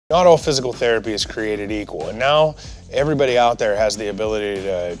Not all physical therapy is created equal, and now everybody out there has the ability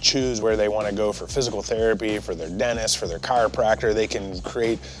to choose where they want to go for physical therapy, for their dentist, for their chiropractor. They can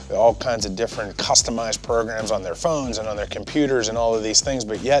create all kinds of different customized programs on their phones and on their computers and all of these things,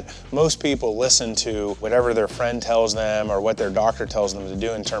 but yet most people listen to whatever their friend tells them or what their doctor tells them to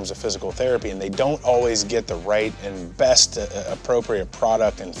do in terms of physical therapy, and they don't always get the right and best appropriate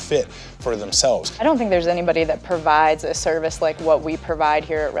product and fit for themselves. I don't think there's anybody that provides a service like what we provide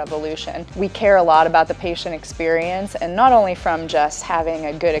here at Revolution. We care a lot about the patient experience, and not only from just having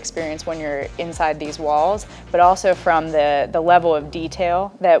a good experience when you're inside these walls, but also from the level of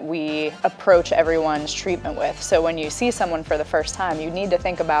detail that we approach everyone's treatment with. So when you see someone for the first time, you need to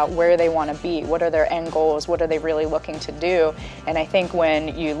think about where they want to be, what are their end goals, what are they really looking to do, and I think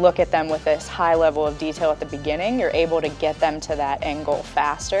when you look at them with this high level of detail at the beginning, you're able to get them to that end goal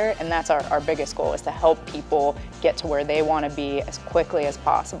faster, and that's our biggest goal, is to help people get to where they want to be as quickly as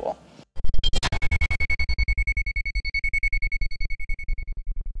possible.